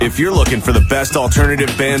If you're looking for the best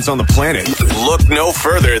alternative bands on the planet, look no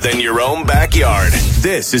further than your own backyard.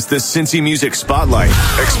 This is the Cincy Music Spotlight,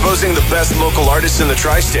 exposing the best local artists in the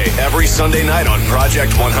tri-state every Sunday night on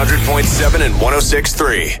Project 100.7 and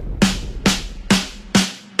 106.3.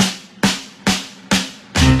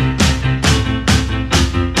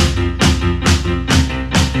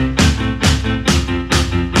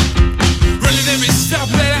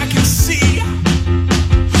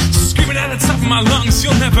 My lungs,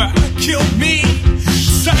 you'll never kill me.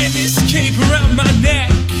 Tying this cape around my neck.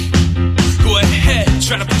 Go ahead,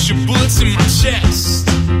 try to put your bullets in my chest.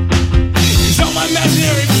 Cause all my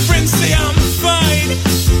imaginary friends say I'm fine,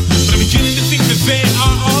 but I'm beginning to think that they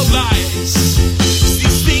are all lies.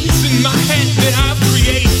 These things in my head that I've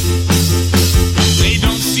created, they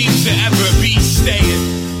don't seem to ever be staying.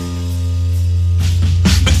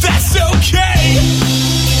 But that's okay,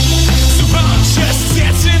 so I'll just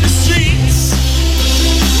dance in the streets.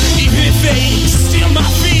 Even if they steal my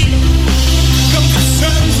feet, come to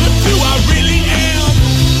terms with who I really am.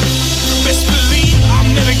 Best believe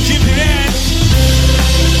I'm never giving in.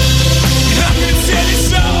 And I'm gonna tear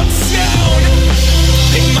this all down.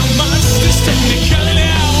 Make my monsters technicolor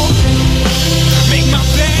now. Make my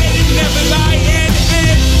bed and never lie in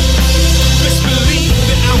it. Best believe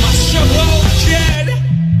that I'm a trouble kid.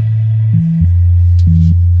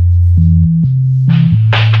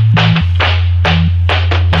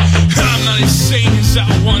 Insane as I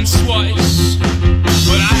once was,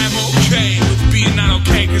 but I am okay with being not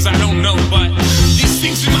okay, cause I don't know, but these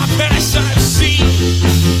things in my past I've seen.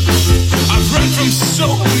 I've run from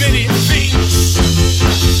so many things,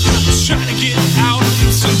 trying to get out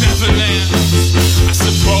into Neverland. I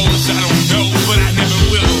suppose I don't know, but I never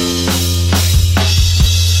will.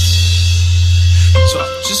 So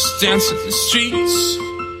I'll just dance in the streets,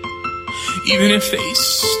 even if they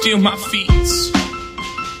steal my feet.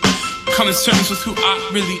 Come to terms with who I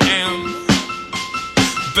really am.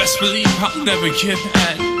 Best believe I'll never give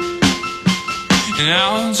in. And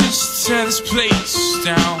I'll just tear this place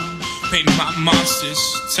down, paint my monsters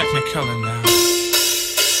technicolor now.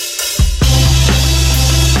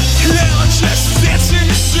 And I'll just dance in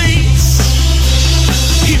the streets,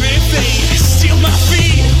 even if they steal my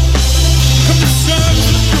feet. Come to terms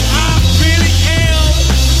with who I really am.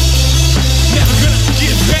 Never gonna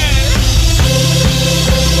give in.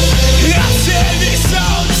 I'll tear this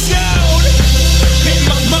all down. Make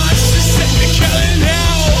my monsters technicolor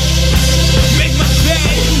now. Make my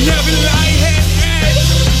bed, never lie in.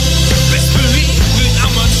 Best believe that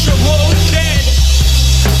I'm a trouble kid.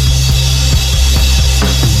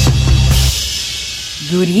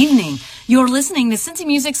 Good evening. You're listening to Cincy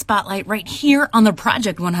Music Spotlight right here on the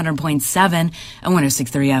Project 100.7 and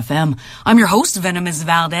 106.3 FM. I'm your host, Venomous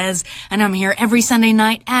Valdez, and I'm here every Sunday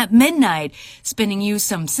night at midnight, spinning you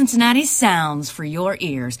some Cincinnati sounds for your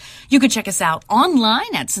ears. You can check us out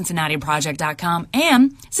online at CincinnatiProject.com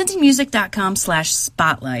and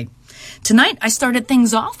CincyMusic.com/spotlight. Tonight, I started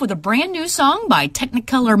things off with a brand new song by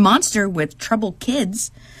Technicolor Monster with Trouble Kids.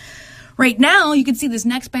 Right now, you can see this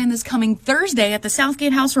next band this coming Thursday at the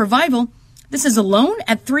Southgate House Revival. This is Alone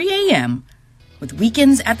at 3 a.m. with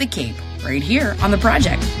Weekends at the Cape, right here on the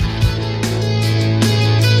Project.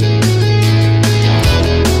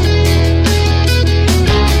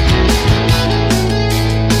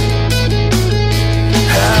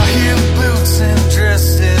 High heel boots and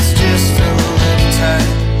dresses just a little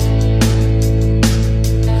tight.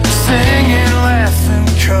 Singing, laughing,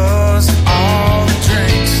 'cause all the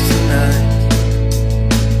drinks tonight.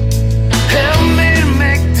 Help me to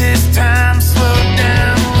make this time slow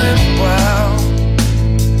down a little while.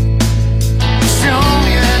 Show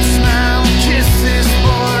me that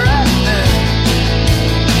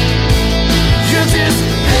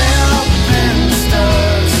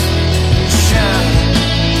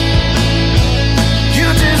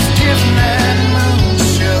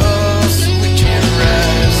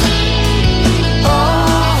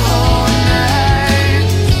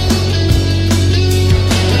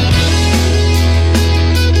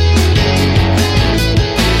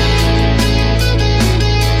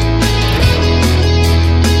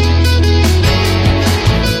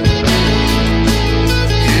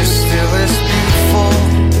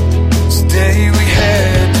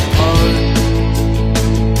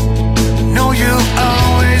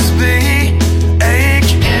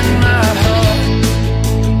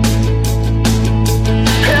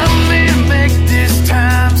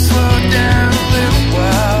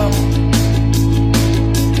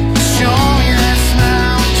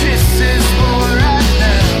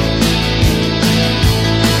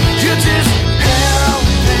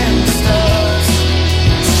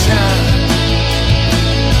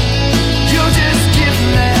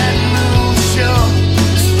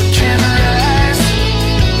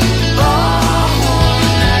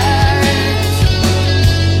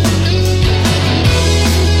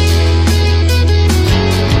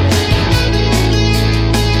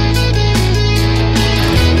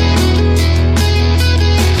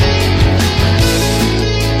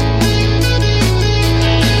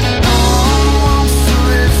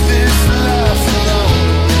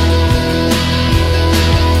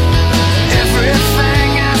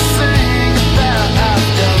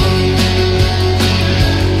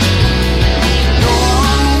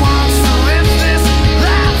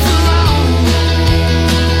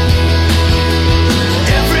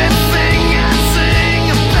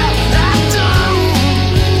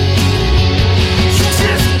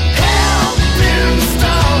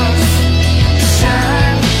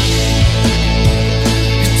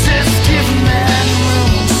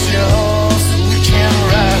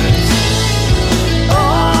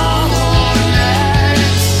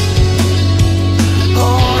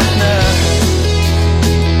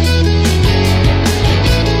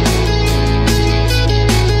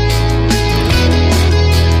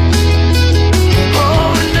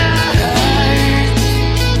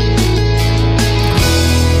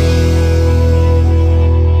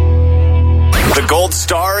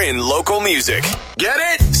in local music. Get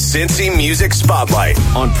it? Cincy Music Spotlight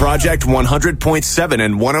on Project 100.7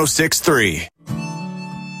 and 106.3.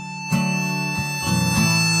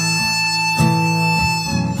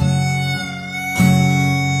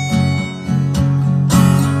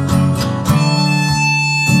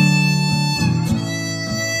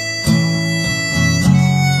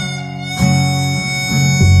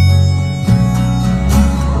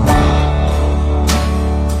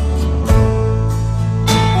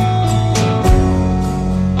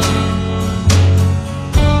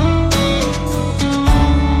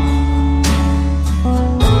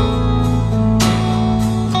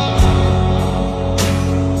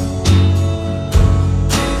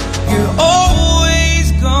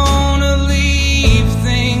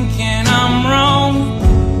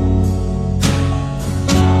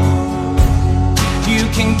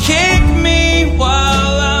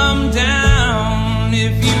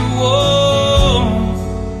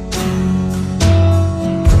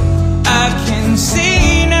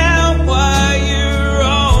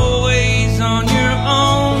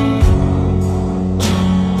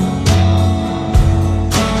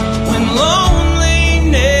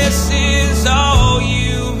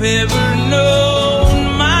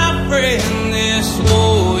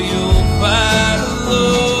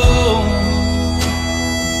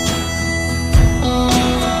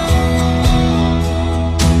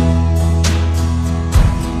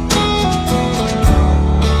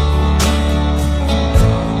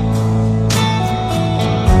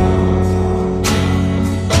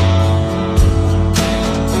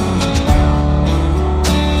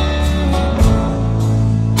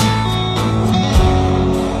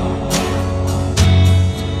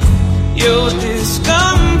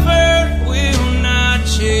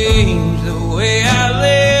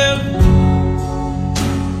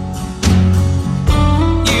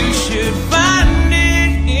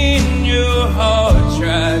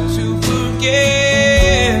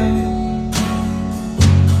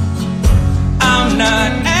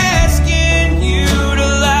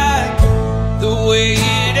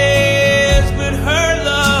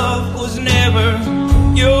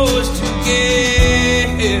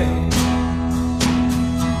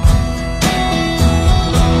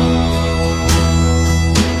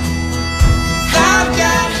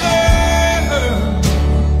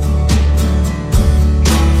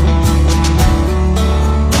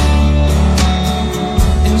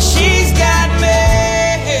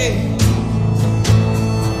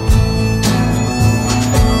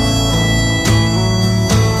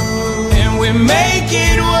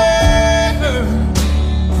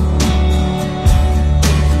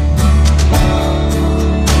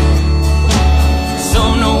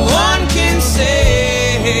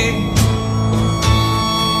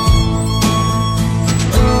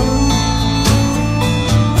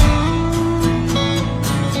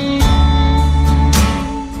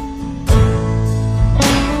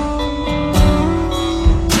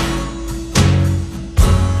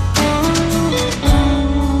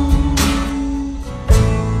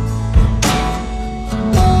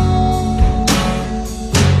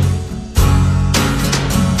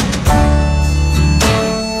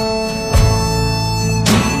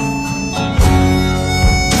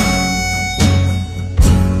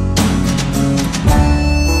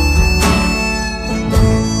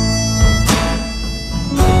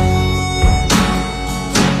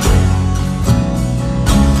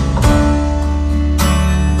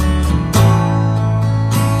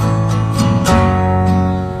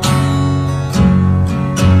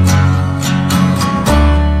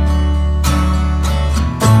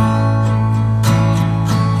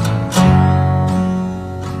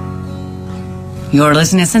 You're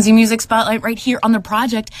listening to Cincy Music Spotlight right here on The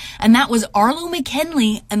Project, and that was Arlo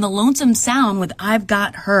McKinley and the Lonesome Sound with I've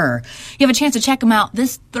Got Her. You have a chance to check them out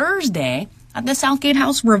this Thursday at the Southgate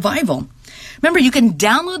House Revival. Remember, you can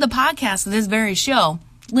download the podcast of this very show.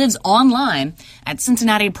 It lives online at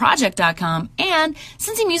CincinnatiProject.com and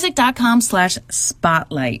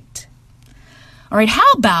CincyMusic.com/spotlight. All right,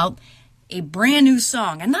 how about a brand new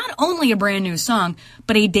song? And not only a brand new song,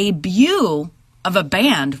 but a debut of a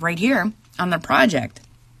band right here on The Project.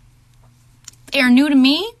 They are new to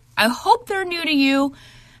me. I hope they're new to you.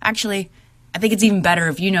 Actually, I think it's even better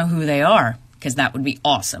if you know who they are, because that would be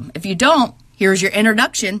awesome. If you don't, here's your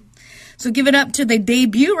introduction. So give it up to the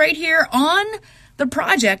debut right here on The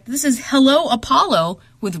Project. This is Hello Apollo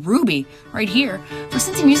with Ruby right here for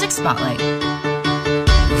Cincy Music Spotlight.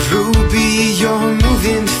 Ruby, you're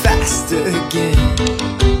moving fast again.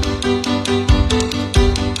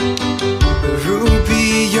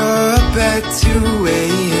 Ruby, you're up at 2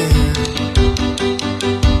 a.m.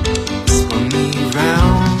 Spun me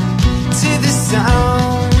round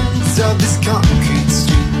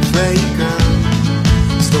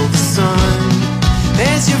sun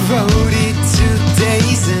as you wrote it 2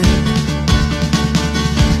 days in.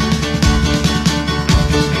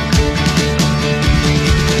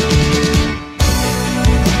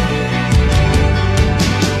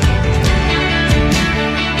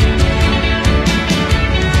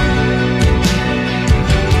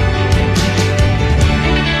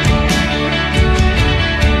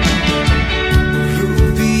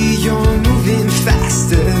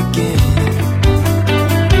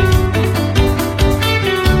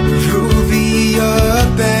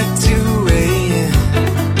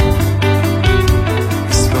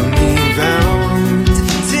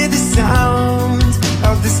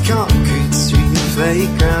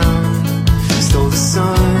 Stole the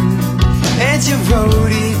sun and you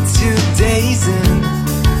wrote it 2 days in.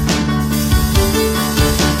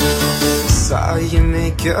 Saw you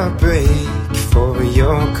make a break for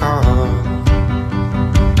your car.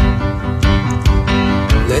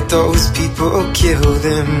 Let those people kill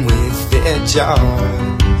them with their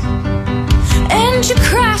jars. And you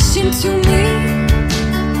crashed into me.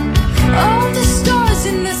 All the stars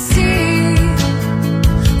in the sea.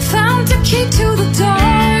 Found a key to the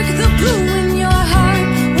dark. The blue in your heart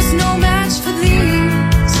was no match for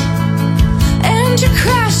these. And you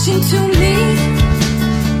crashed into me.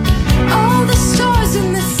 All the stars in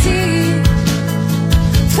the sea.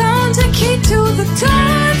 Found a key to the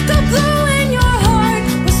dark. The blue in your heart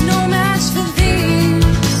was no match for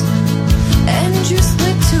these. And you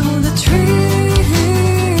slid to the tree.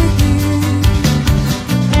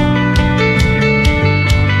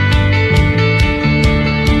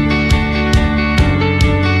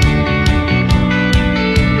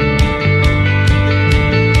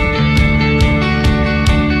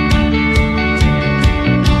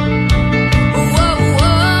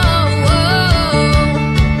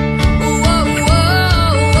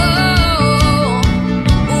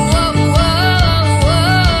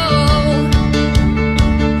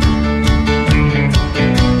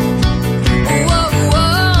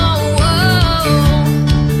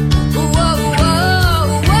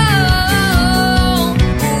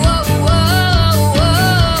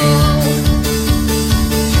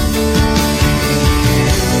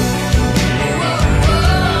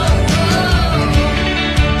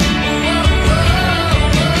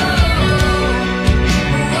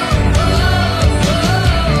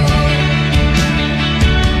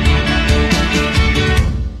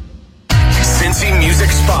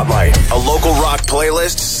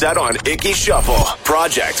 Playlist set on Icky Shuffle.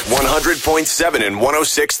 Project 100.7 and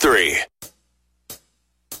 106.3.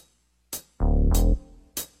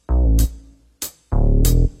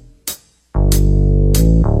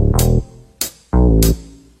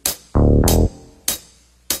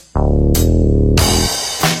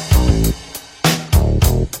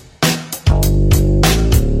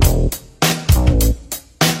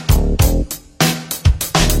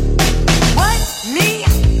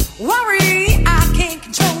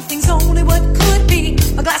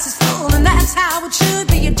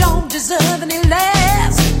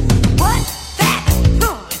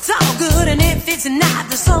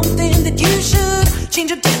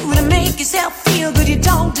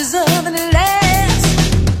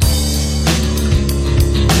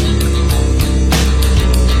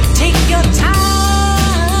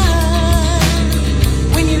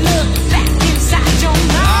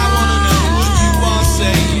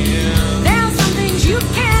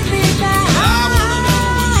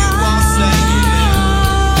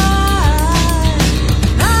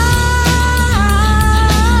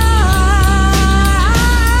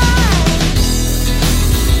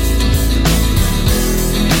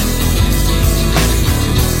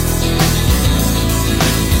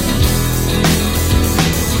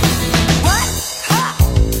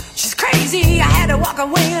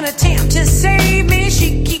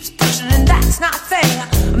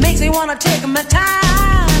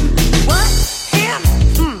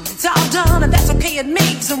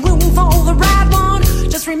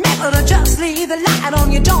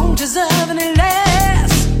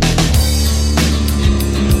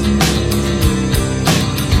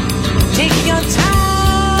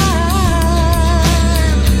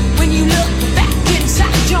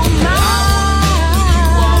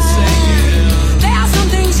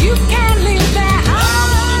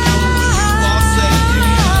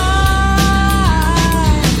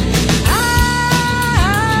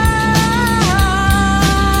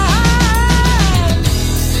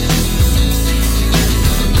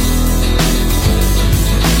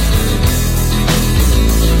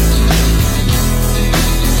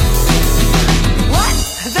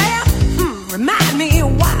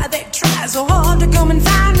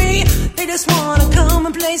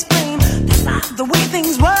 commonplace blame. That's not the way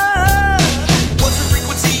things work. What's the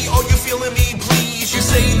frequency? Are you feeling me? Please, you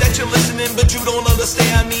say that you're listening, but you don't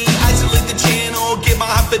understand me. Isolate the channel, get my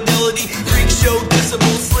high fidelity. Freak show,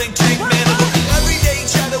 decibel, slick trick, manimal. Everyday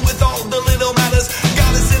chatter with all the little matters.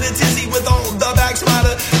 Got us in a tizzy with all the back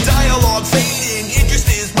splatter. Dialogue fading, interest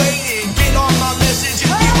is waiting. Get on my message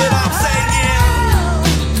and hear what I'm saying.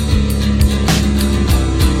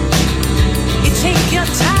 You take your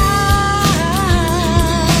time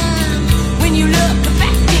when you look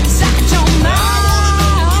back inside your mind.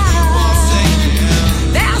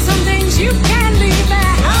 There are some things you can't leave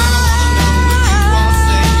behind.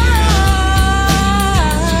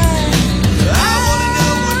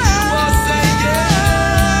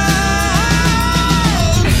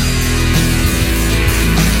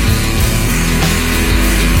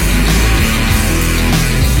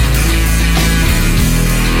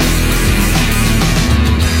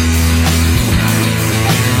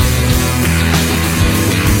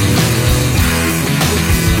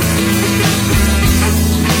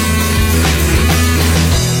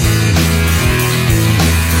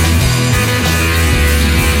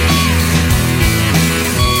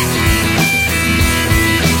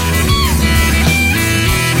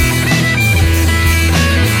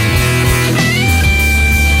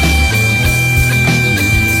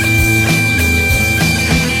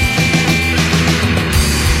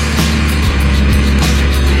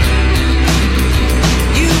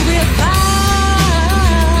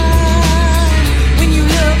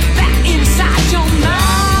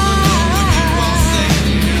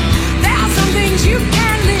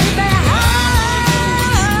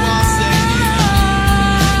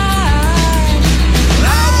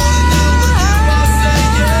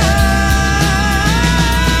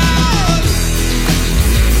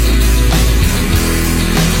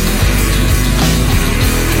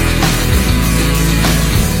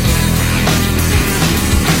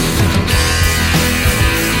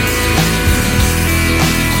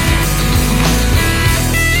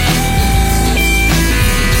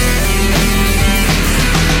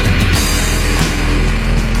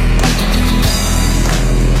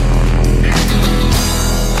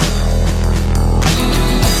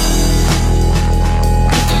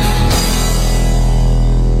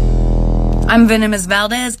 I'm Venomous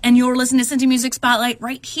Valdez, and you're listening to Cincy Music Spotlight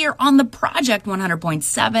right here on the Project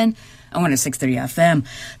 100.7 and 106.3 FM.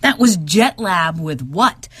 That was Jet Lab with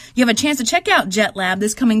What? You have a chance to check out Jet Lab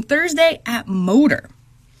this coming Thursday at Motor.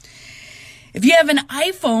 If you have an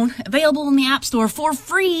iPhone, available in the App Store for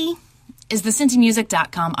free is the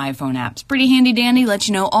CincyMusic.com iPhone app. It's pretty handy dandy, lets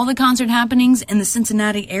you know all the concert happenings in the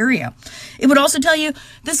Cincinnati area. It would also tell you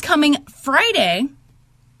this coming Friday,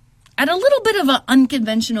 at a little bit of an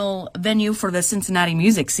unconventional venue for the Cincinnati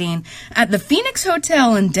music scene, at the Phoenix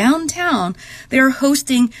Hotel in downtown, they are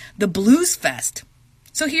hosting the Blues Fest.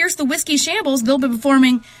 So here's the Whiskey Shambles. They'll be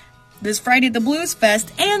performing this Friday at the Blues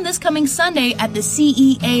Fest and this coming Sunday at the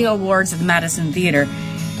CEA Awards at the Madison Theater.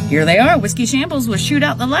 Here they are, Whiskey Shambles with Shoot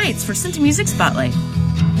Out the Lights for Cincy Music Spotlight.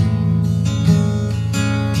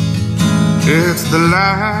 It's the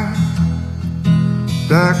light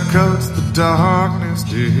that cuts the darkness,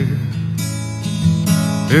 dear.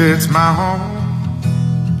 It's my home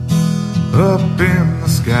up in the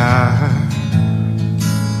sky.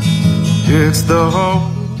 It's the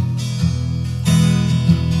hope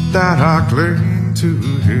that I cling to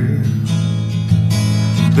here,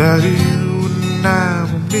 that you and I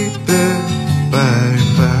will meet there by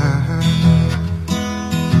and by.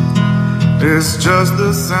 It's just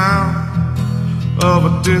the sound of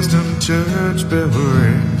a distant church bell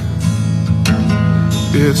ring.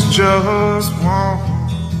 It's just one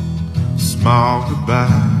small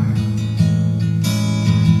goodbye.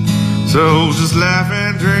 So just laugh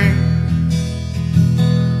and drink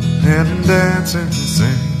and dance and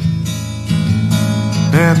sing,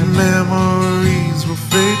 and memories will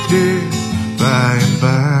fade dear by and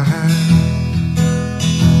by.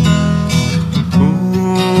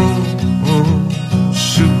 Ooh, ooh,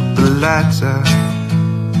 shoot the lights out.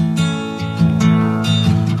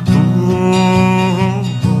 Ooh,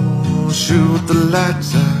 shoot the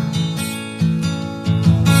lights out.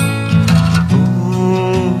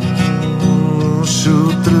 Ooh,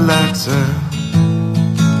 shoot the lights out.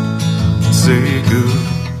 Say good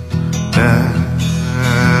night.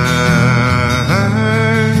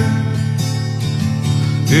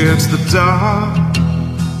 It's the dark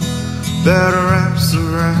that wraps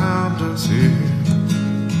around us here.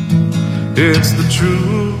 It's the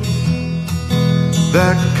truth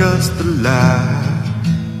that cuts the lie.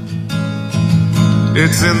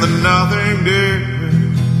 It's in the nothingness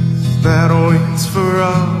that waits for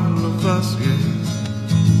all of us, yes.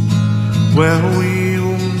 Well,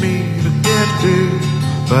 we'll meet again, dear,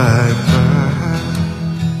 by and by.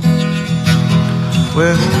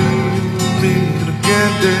 Well, we'll meet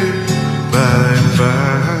again, dear, by and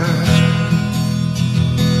by.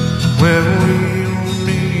 Well, we'll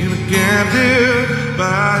meet again, dear,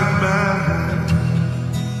 by and by.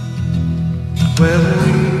 Well,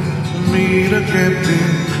 we'll meet again, dear,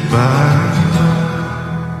 by and by.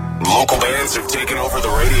 Local bands have taken over the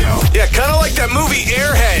radio. Yeah, kind of like that movie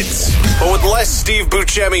Airheads, but with less Steve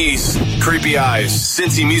Buscemi's creepy eyes.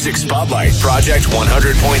 Cincy Music Spotlight, Project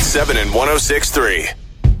 100.7 and 106.3.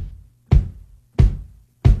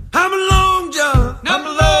 I'm a long John. I'm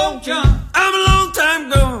a long John. I'm a long time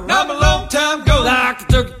gone. I'm a long time gone. Like a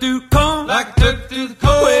turkey through the corn. Like a turkey through the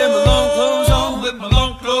corn. With my long clothes on. With my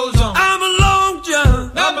long clothes on. I'm a long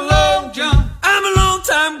John. I'm a long John. I'm a long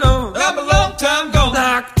time gone. I'm a long time gone.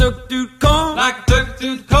 Like a turkey through the corn. Like a turkey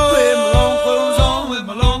through the corn. With my long clothes on. With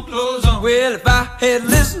my long clothes on. Well, if I had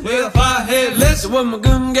listened. Well, if I had listened to what my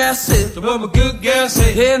good gal said. To what my good gal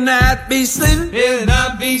said. Then I'd be sleeping. Then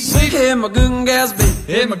I'd be sleeping. Hear my good gal's bed.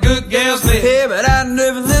 Hear my good gal's bed. Hey, but I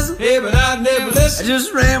never listened. Hey, but I never listened. I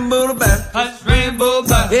just rambled about it. I just rambled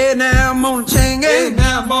about it. Hey, now I'm on a chain gang. Hey,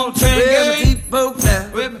 now I'm on a chain gang. With my teeth poked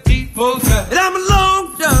out. With my teeth poked out. And I'm a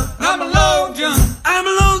long John. I'm a long John. I'm a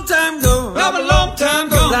long time gone. I'm a long time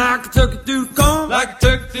gone. Like a turkey through the corn. Like a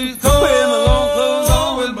turkey through the corn. With my long clothes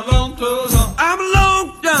on. With my long clothes on. I'm a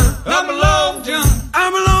long John. I'm a long John.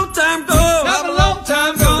 I'm a long time gone. I'm a long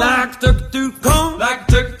time gone. Like a turkey through the corn. Like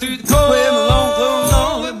a turkey through the corn. With my long clothes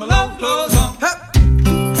on. With my long clothes on.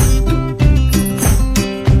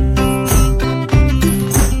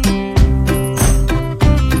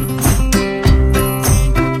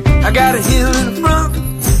 I got a hill in the front,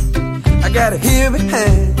 I got a hill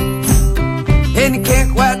behind, and you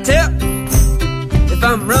can't quite tell if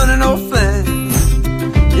I'm running or flying.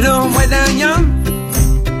 You know I'm way down young,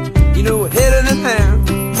 you know ahead of the hound.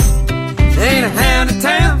 There ain't a hound in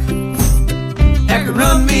town that can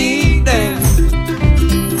run me down.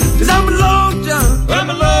 'Cause I'm a long John, I'm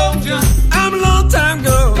a long John, I'm a long time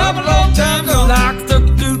gone, I'm a long time gone. Like a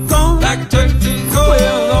turkey through the corn, like a turkey through the corn. With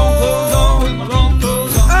my long clothes on, with my long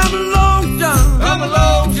clothes on. I'm a long John, I'm a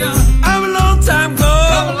long John, I'm a long time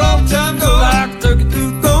gone, I'm a long time gone. Like a turkey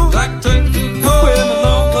through the corn, like a turkey through the corn. With my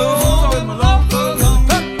long clothes on, with my long clothes on.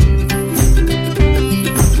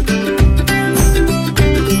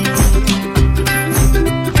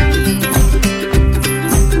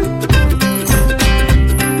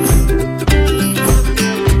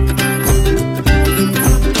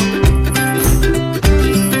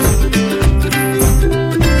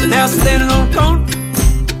 Now standing on the corner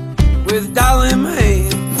with a dollar in my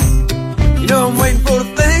hand. You know I'm waiting for the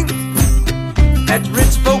thing that the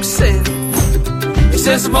rich folks said. They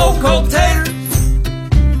said some old cold taters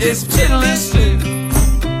and some chitlin stew.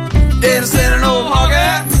 Then I said an old hog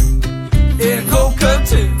out and a cold cut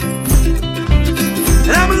too.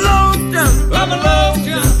 And I'm a long John, I'm a long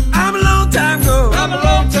John, I'm a long time gone, I'm a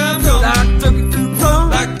long time gone. Like a turkey through the corn,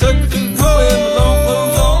 like a turkey through the corn. With my long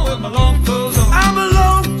clothes on, with my long clothes on. I'm a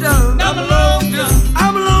long John, I'm a long John,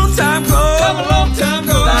 I'm a long time gone, I'm a long time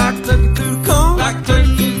gone. Like a turkey through the corn, like a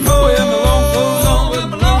turkey through the corn. With my long clothes on, with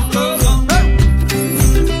my long clothes on.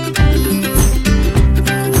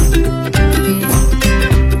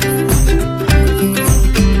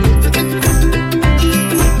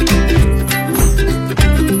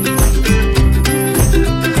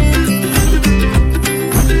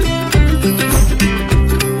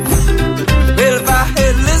 Well, if I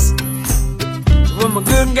had listened to what my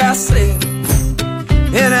good guy said,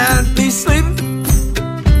 then I'd be sleeping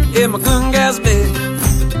in my good guy's bed.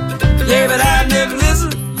 Yeah, but I never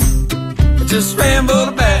listened, I just rambled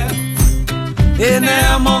about. And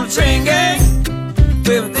now I'm on a train gang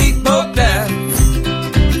with my teeth poked out.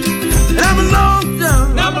 And I'm a long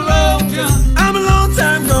John, I'm a long John, I'm a long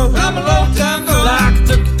time gone, I'm a long time gone. Like a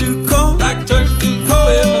turkey through the corn, like a turkey through the corn.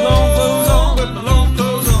 With my long clothes on, with my long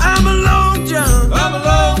clothes on. I'm a long John, I'm a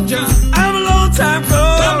long John, I'm a long time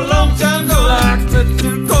gone, I'm a long time gone. Like a turkey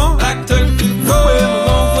through the corn, like a turkey through the corn. With my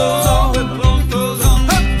long clothes on, with my long clothes on.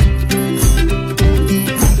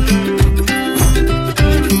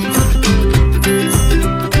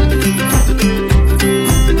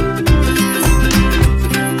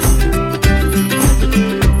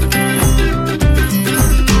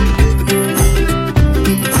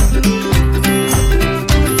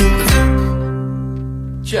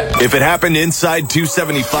 If it happened inside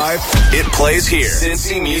 275, it plays here.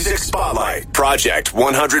 Cincy Music Spotlight, Project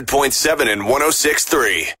 100.7 and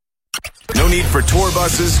 106.3. No need for tour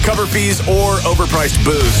buses, cover fees, or overpriced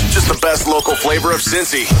booze. Just the best local flavor of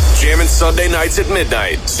Cincy. Jamming Sunday nights at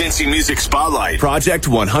midnight. Cincy Music Spotlight. Project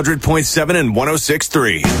 100.7 and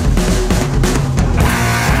 106.3.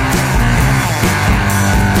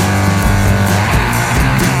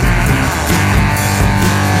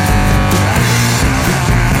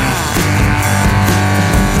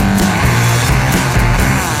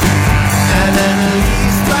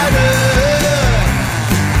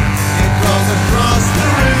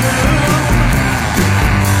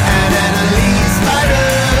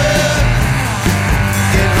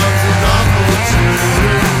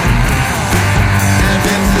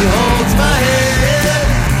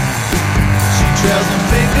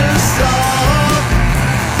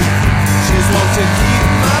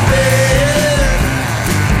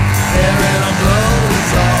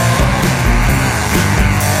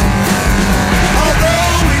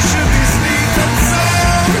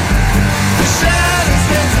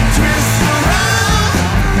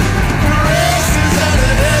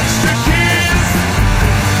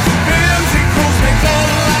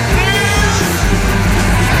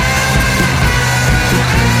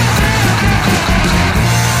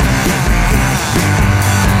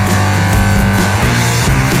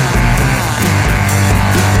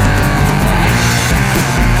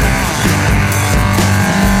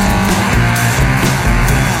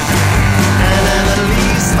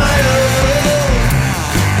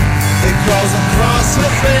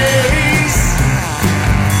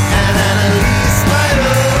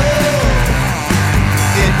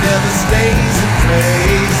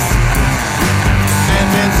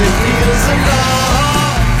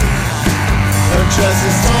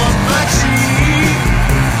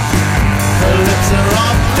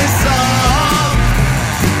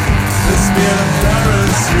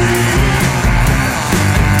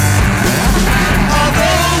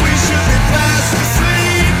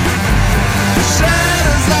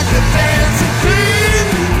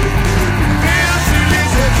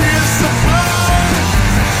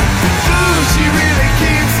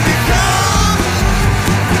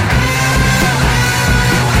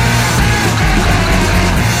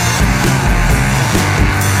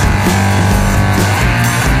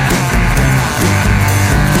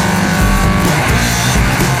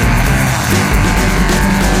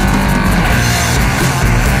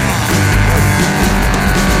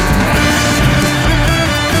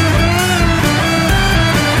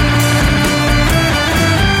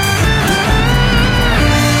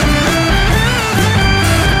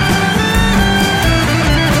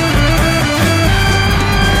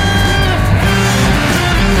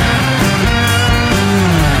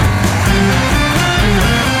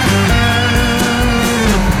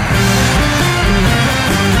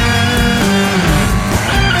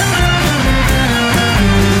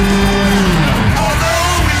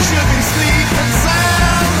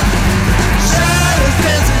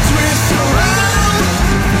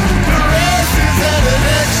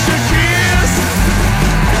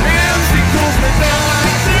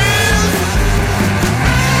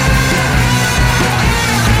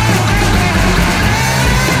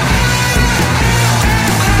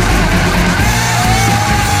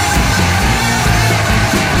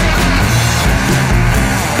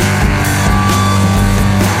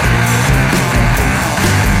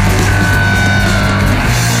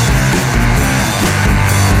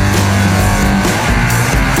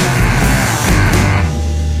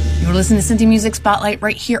 Listen to Cincy Music Spotlight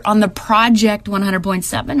right here on the Project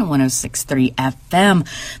 100.7 and 106.3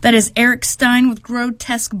 FM. That is Eric Stein with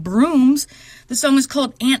Grotesque Brooms. The song is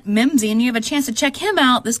called Aunt Mimsy, and you have a chance to check him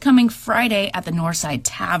out this coming Friday at the Northside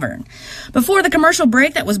Tavern. Before the commercial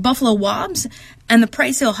break, that was Buffalo Wobbs and the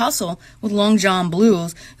Price Hill Hustle with Long John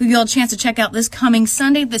Blues, who you'll have a chance to check out this coming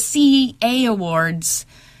Sunday, the CEA Awards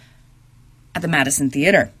at the Madison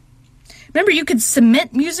Theater. Remember, you could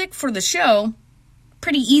submit music for the show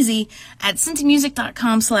pretty easy at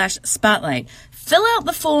cincymusic.com/spotlight. Fill out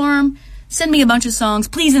the form, send me a bunch of songs,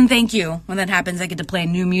 please and thank you. When that happens, I get to play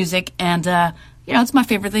new music, and it's my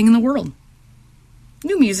favorite thing in the world.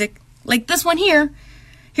 New music, like this one here.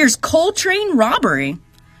 Here's Coltrane Robbery,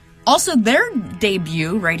 also their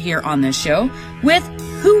debut right here on this show with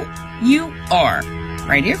Who You Are,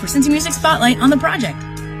 right here for Cincy Music Spotlight on the Project.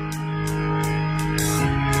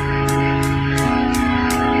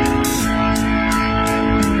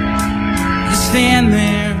 Stand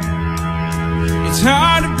there, it's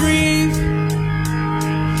hard to breathe.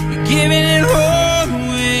 You're giving it all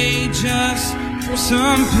away just for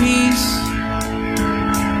some peace.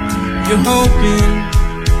 You're hoping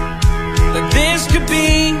that this could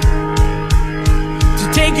be to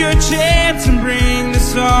take your chance and bring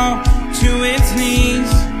this all to its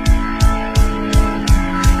knees.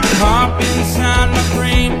 Pop inside my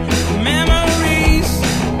brain, memories,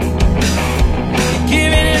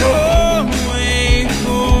 giving it all away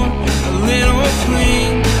for a little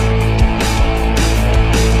fling.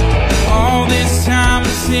 All this time I'm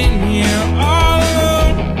sitting here all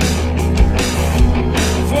alone,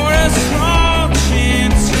 for a small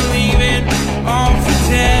chance to leave it all for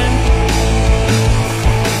dead.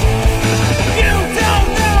 You don't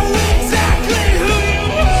know exactly who you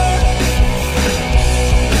are.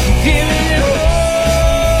 You're giving it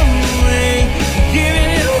all away. You're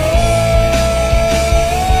giving it all.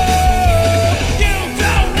 You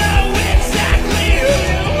don't know exactly who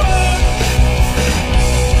you are.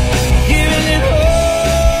 You're giving it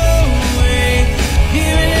all away.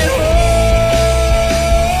 Giving it all.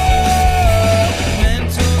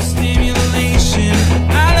 Mental stimulation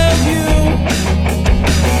out of you.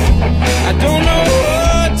 I don't know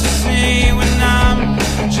what to say when I'm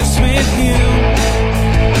just with you.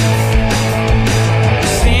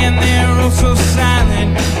 Stand there oh so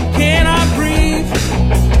silent, cannot breathe.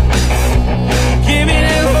 Giving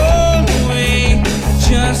it all away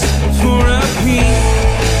just for a peek.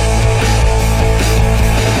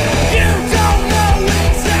 You don't know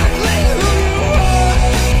exactly who you are.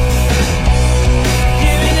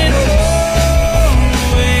 Giving it all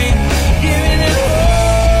away. Giving it all.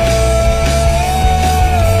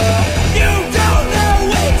 You don't know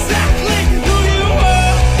exactly who you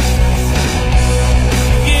are.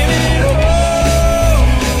 Giving it all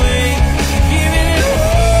away. Giving it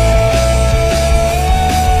all.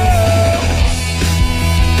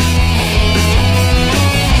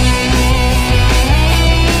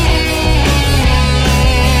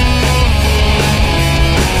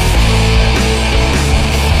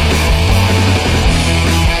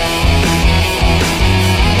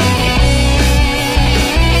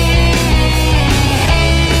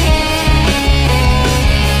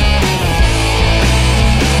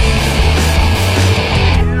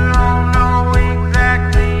 You don't know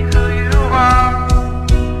exactly who you are.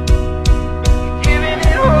 Giving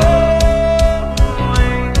it all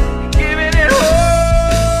away. Giving it all.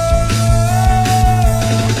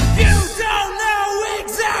 You don't know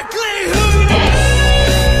exactly who you are.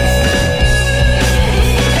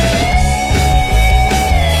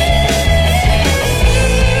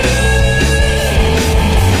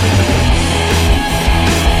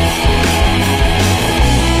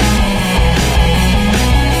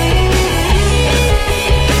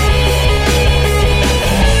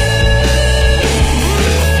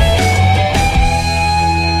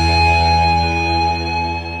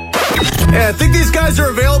 Yeah, I think these guys are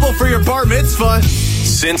available for your bar mitzvah.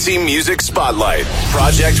 Cincy Music Spotlight,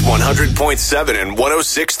 Project 100.7 and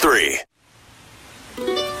 106.3.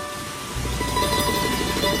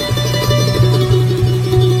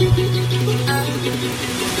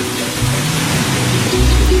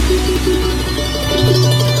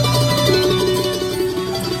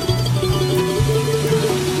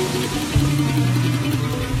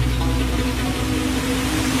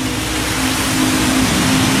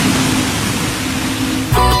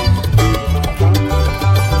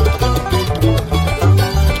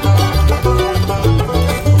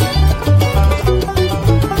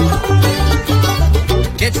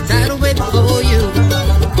 Get your tidal way before you.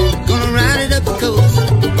 Gonna ride it up the coast.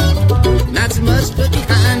 Not too much, but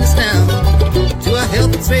behind us now. To a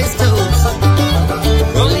help its race toes.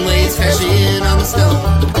 Rolling waves crashing on the stone.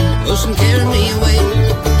 Ocean carrying me away.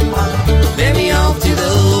 Bear me off to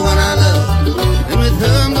the one I love. And with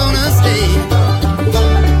her I'm gonna stay.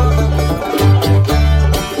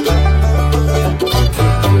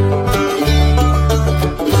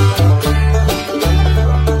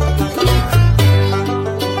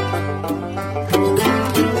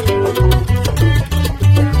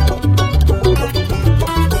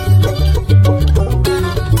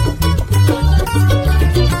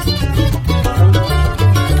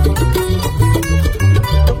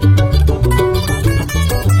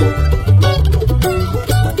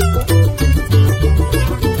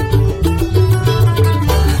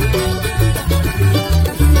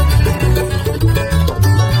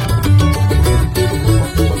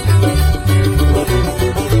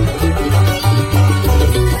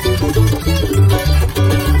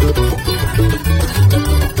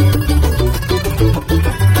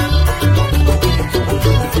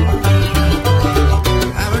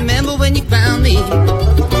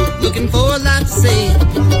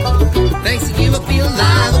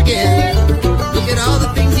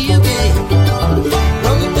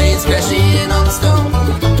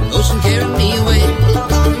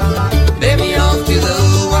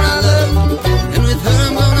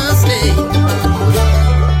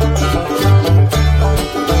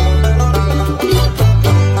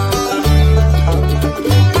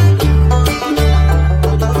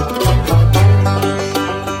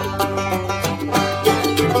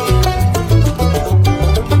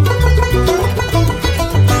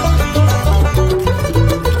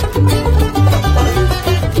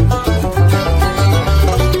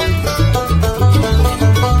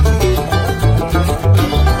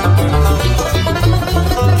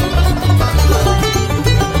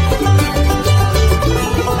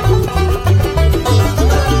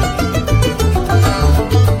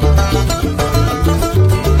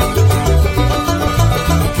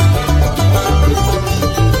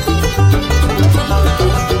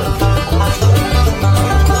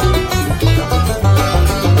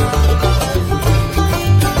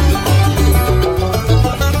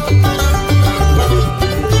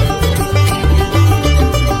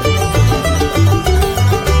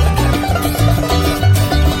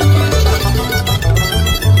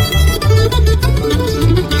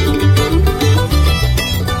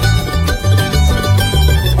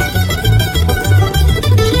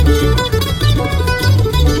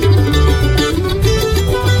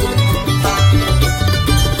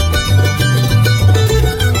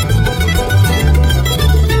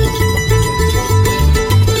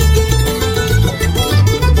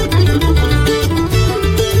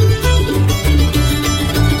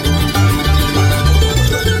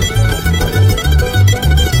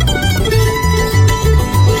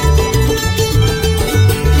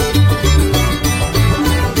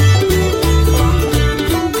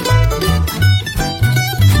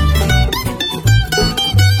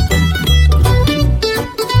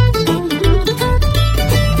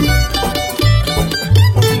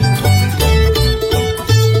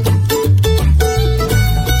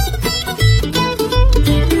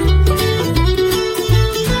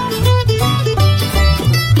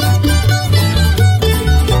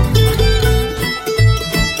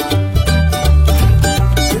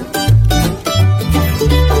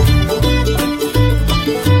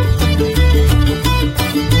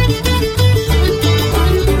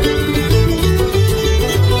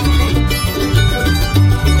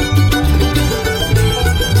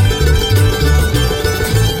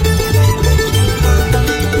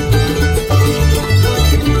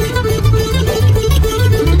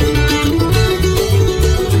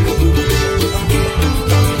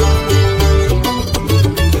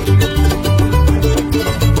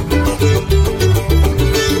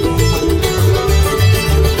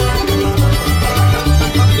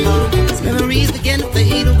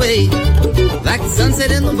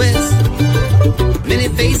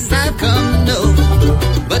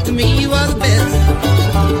 me you are the best.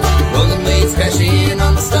 Rolling waves crashing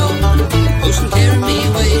on the stone. Ocean carry me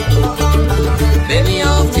away. Baby,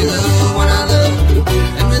 off to the one I love.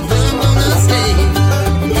 And with her I'm gonna stay.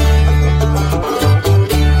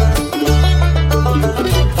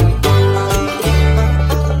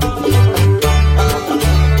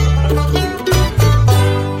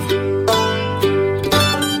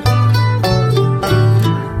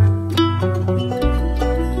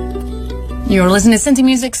 You're listening to Cincy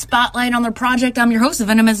Music Spotlight on the Project. I'm your host,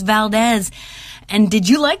 Venomous Valdez. And did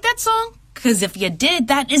you like that song? Because if you did,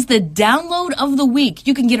 that is the download of the week.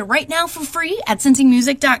 You can get it right now for free at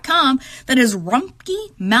cincymusic.com. That is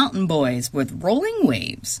Rumpke Mountain Boys with Rolling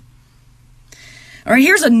Waves. All right,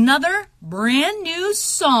 here's another brand new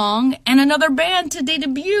song and another band to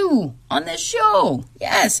debut on this show.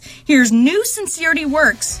 Yes, here's New Sincerity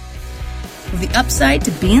Works with The Upside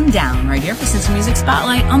to Being Down right here for Cincy Music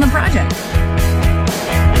Spotlight on the Project.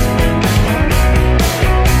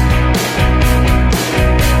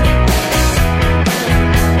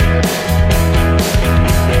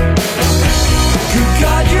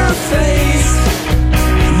 Face.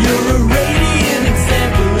 You're a radiant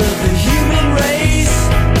example of the human race.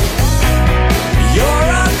 You're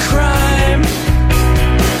a crime.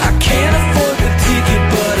 I can't afford the ticket,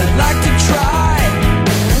 but I'd like to try.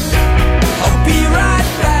 I'll be right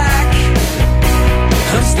back.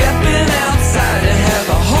 I'm stepping outside to have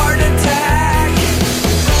a heart attack.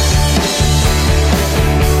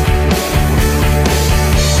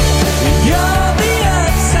 You're the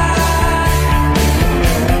upside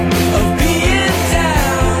of being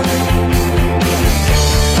down.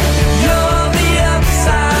 You're the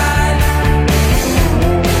upside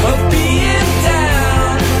of being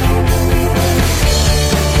down.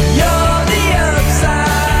 You're the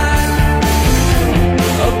upside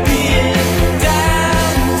of being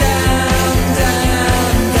down, down, down,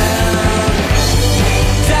 down,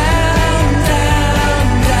 down,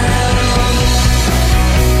 down, down.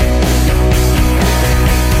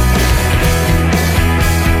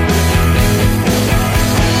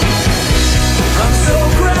 I'm so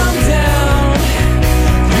ground down.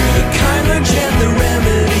 You're the kind of gentle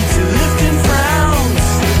remedy to lifting frowns.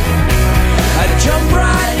 I'd jump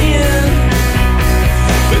right in,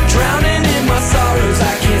 but drowning in my sorrows,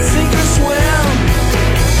 I can't sink or swim.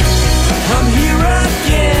 I'm here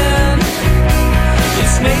again.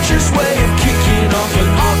 It's nature's way of kicking off an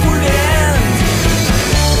awkward end.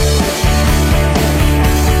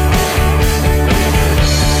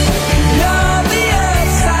 You're the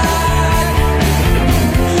upside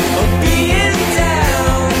of being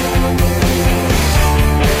down.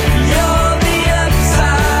 You're the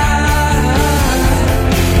upside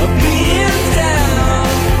of being down.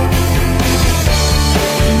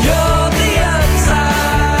 You're the upside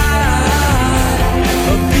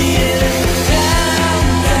of being down,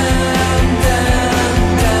 down, down,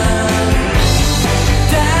 down,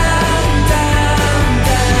 down, down,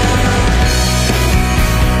 down.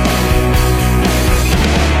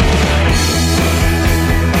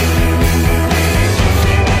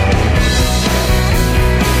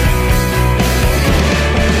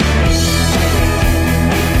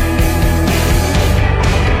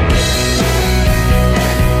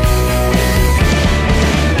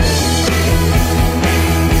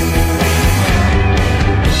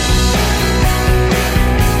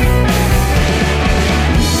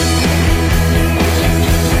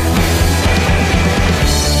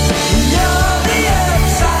 You're the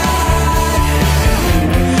upside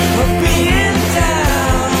of being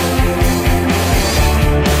down.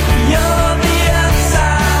 You're the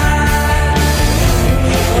upside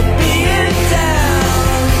of being down.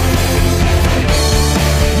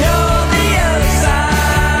 You're the upside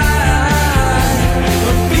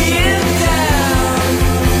of being down.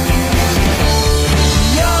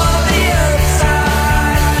 You're the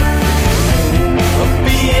upside of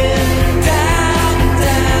being down,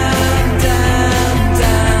 down, down,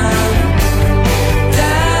 down,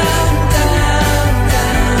 down, down,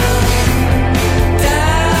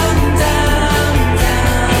 down, down,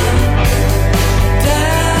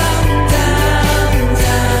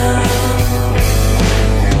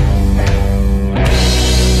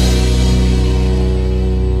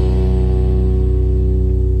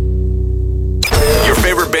 Your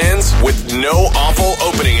favorite bands with no awful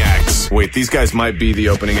opening acts. Wait, these guys might be the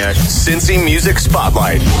opening act. Cincy Music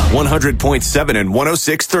Spotlight, 100.7 and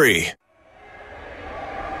 106.3.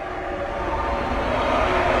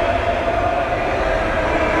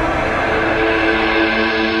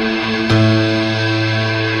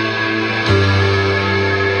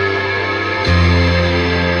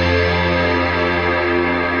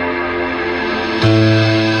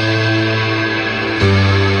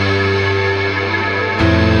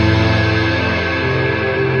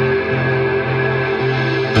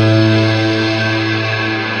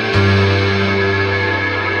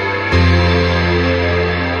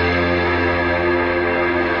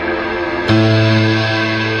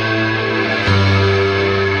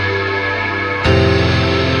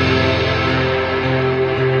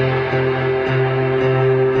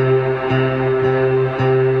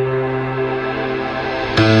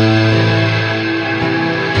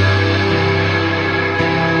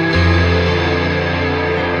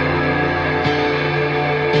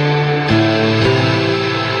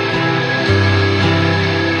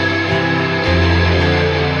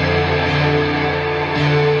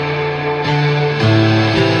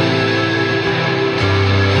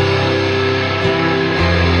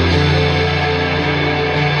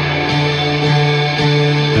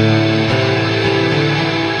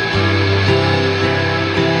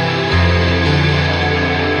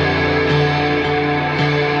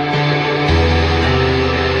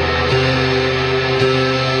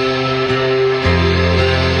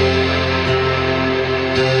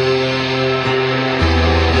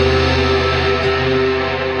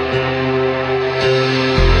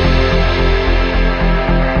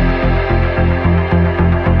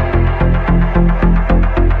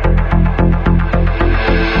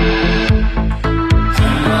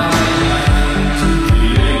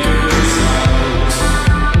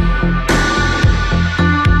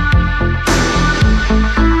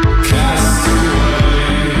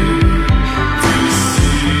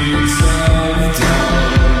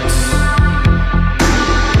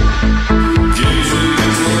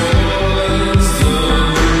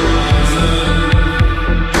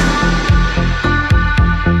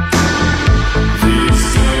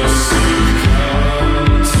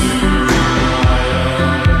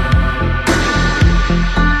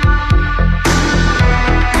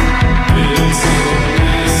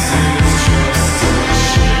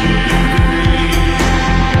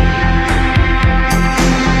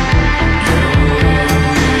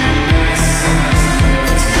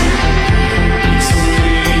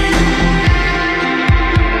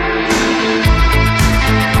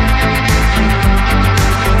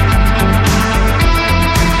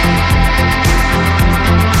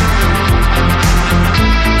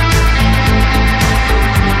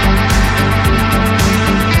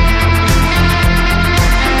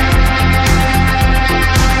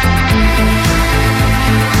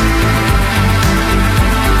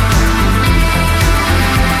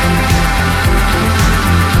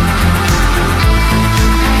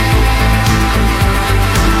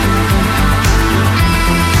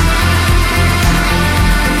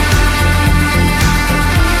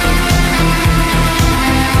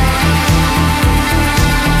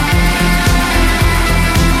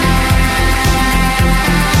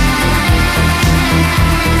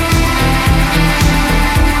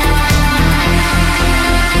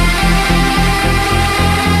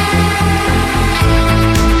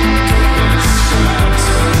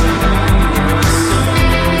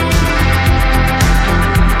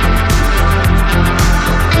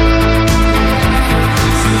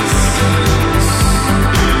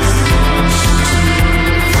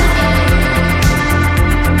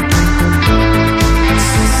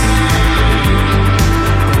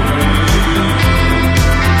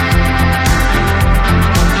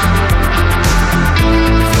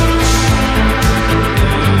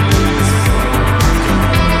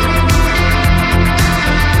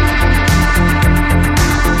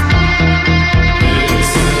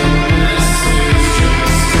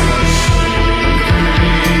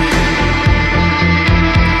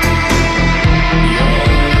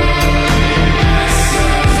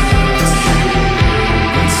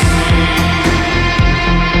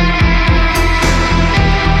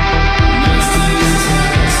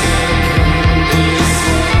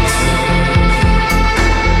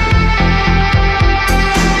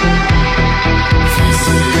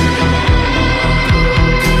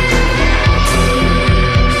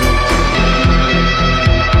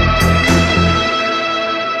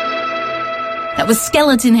 was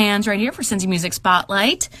Skeleton Hands right here for Cincy Music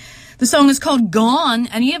Spotlight. The song is called Gone,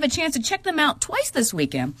 and you have a chance to check them out twice this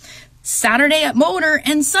weekend. Saturday at Motor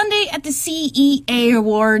and Sunday at the CEA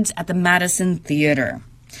Awards at the Madison Theater.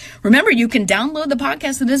 Remember, you can download the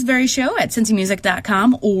podcast of this very show at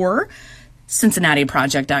cincymusic.com or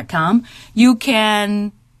cincinnatiproject.com. You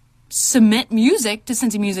can submit music to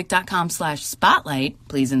cincymusic.com/spotlight.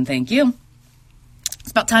 Please and thank you. It's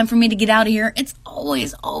about time for me to get out of here. It's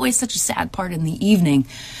always such a sad part in the evening.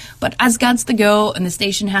 But as gots to go and the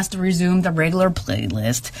station has to resume the regular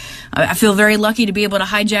playlist, I feel very lucky to be able to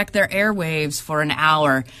hijack their airwaves for an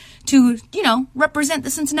hour to, represent the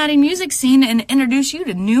Cincinnati music scene and introduce you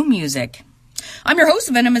to new music. I'm your host,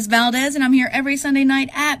 Venomous Valdez, and I'm here every Sunday night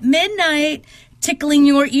at midnight, tickling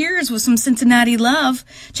your ears with some Cincinnati love.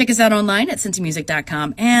 Check us out online at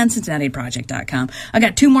cincymusic.com and cincinnatiproject.com. I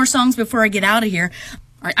got 2 more songs before I get out of here.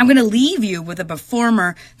 All right, I'm going to leave you with a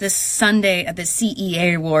performer this Sunday at the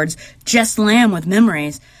CEA Awards, Jess Lamb with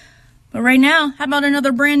Memories. But right now, how about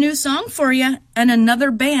another brand new song for you and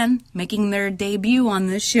another band making their debut on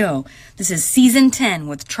this show. This is Season 10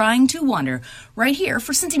 with Trying to Wonder right here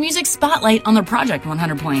for Cincy Music Spotlight on the Project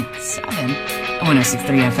 100.7 and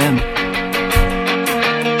 106.3 FM.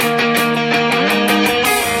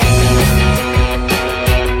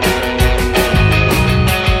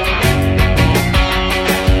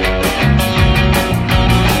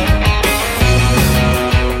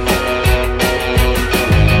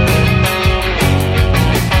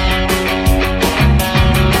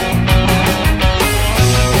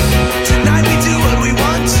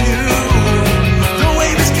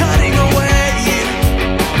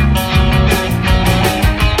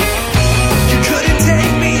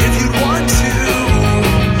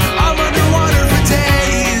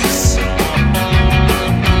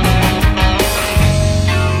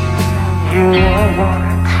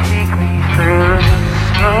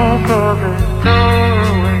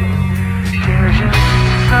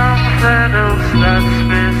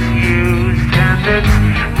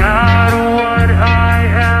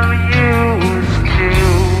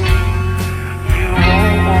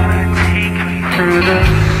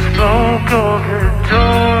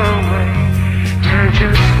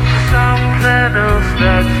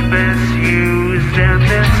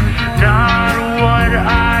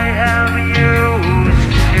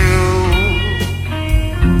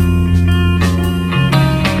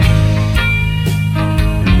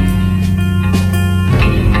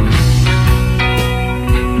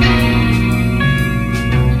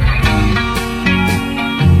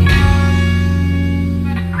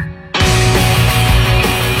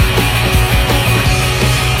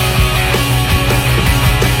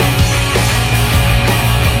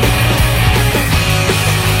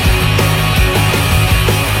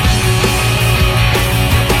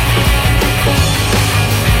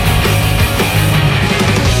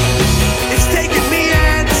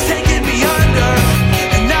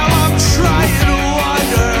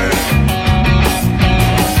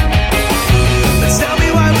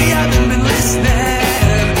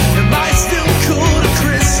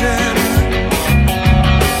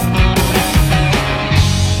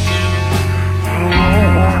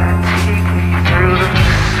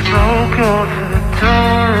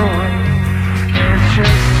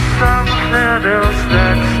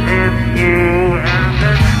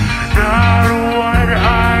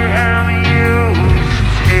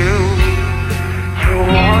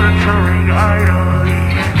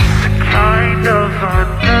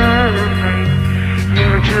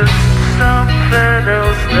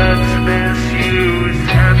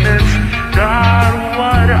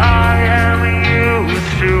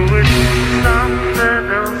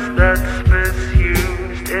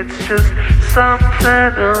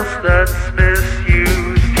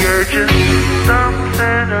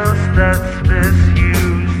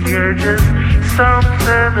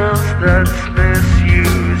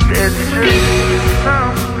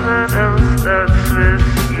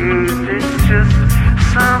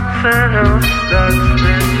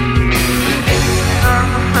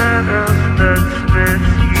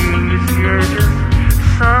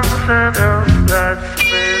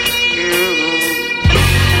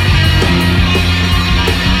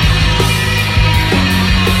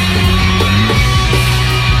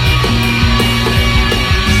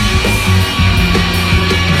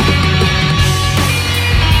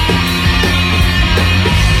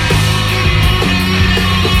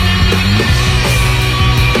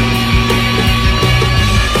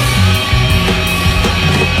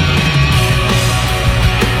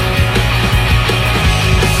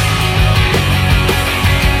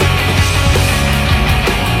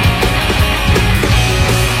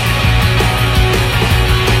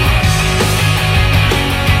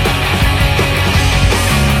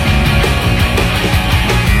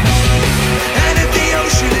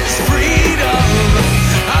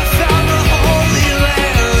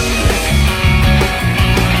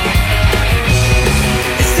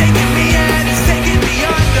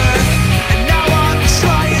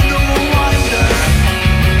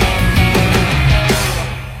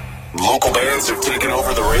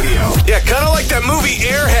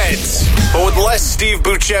 Steve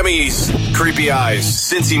Buscemi's Creepy Eyes,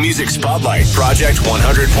 Cincy Music Spotlight, Project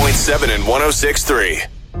 100.7 and 106.3.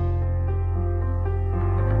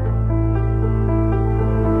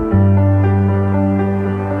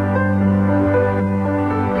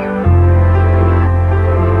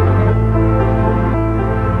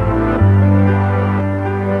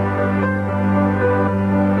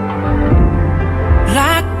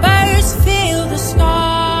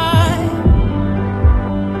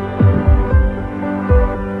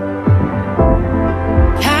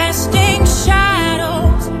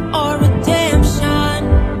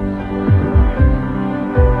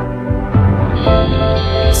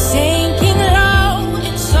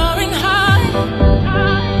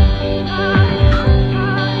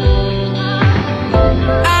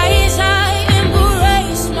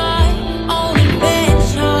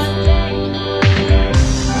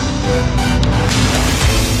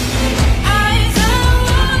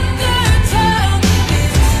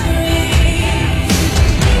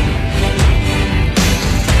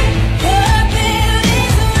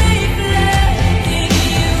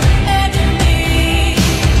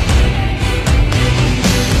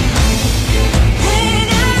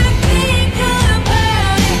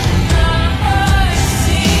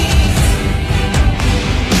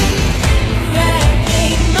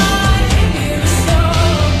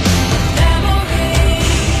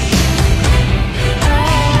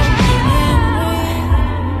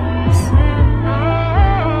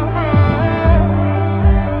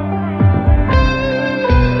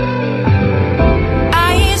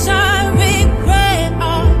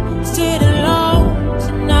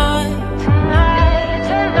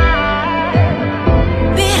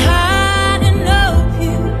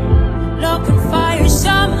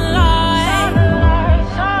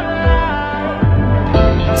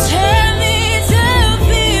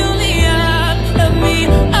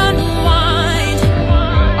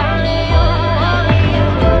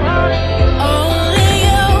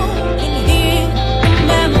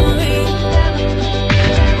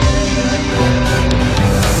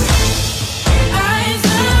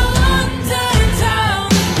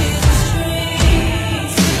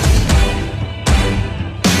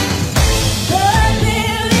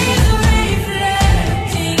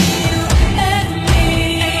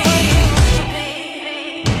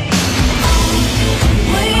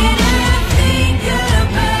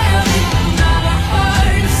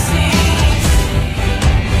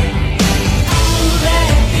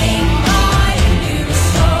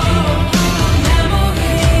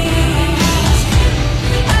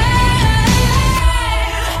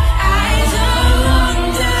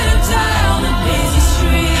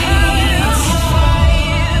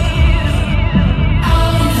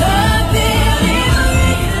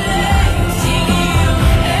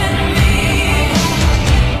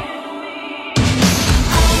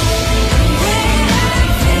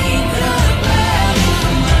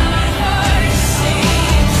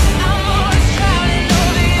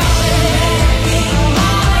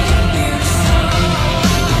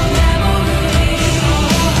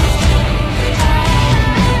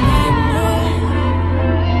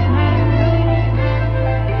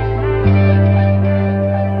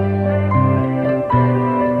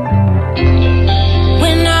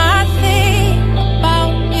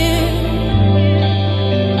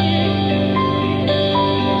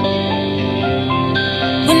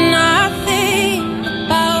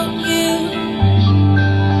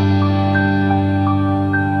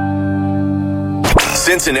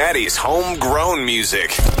 Cincinnati's homegrown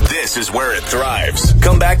music. This is where it thrives.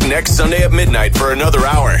 Come back next Sunday at midnight for another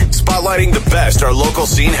hour, spotlighting the best our local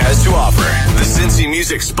scene has to offer. The Cincy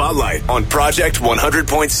Music Spotlight on Project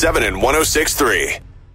 100.7 and 106.3.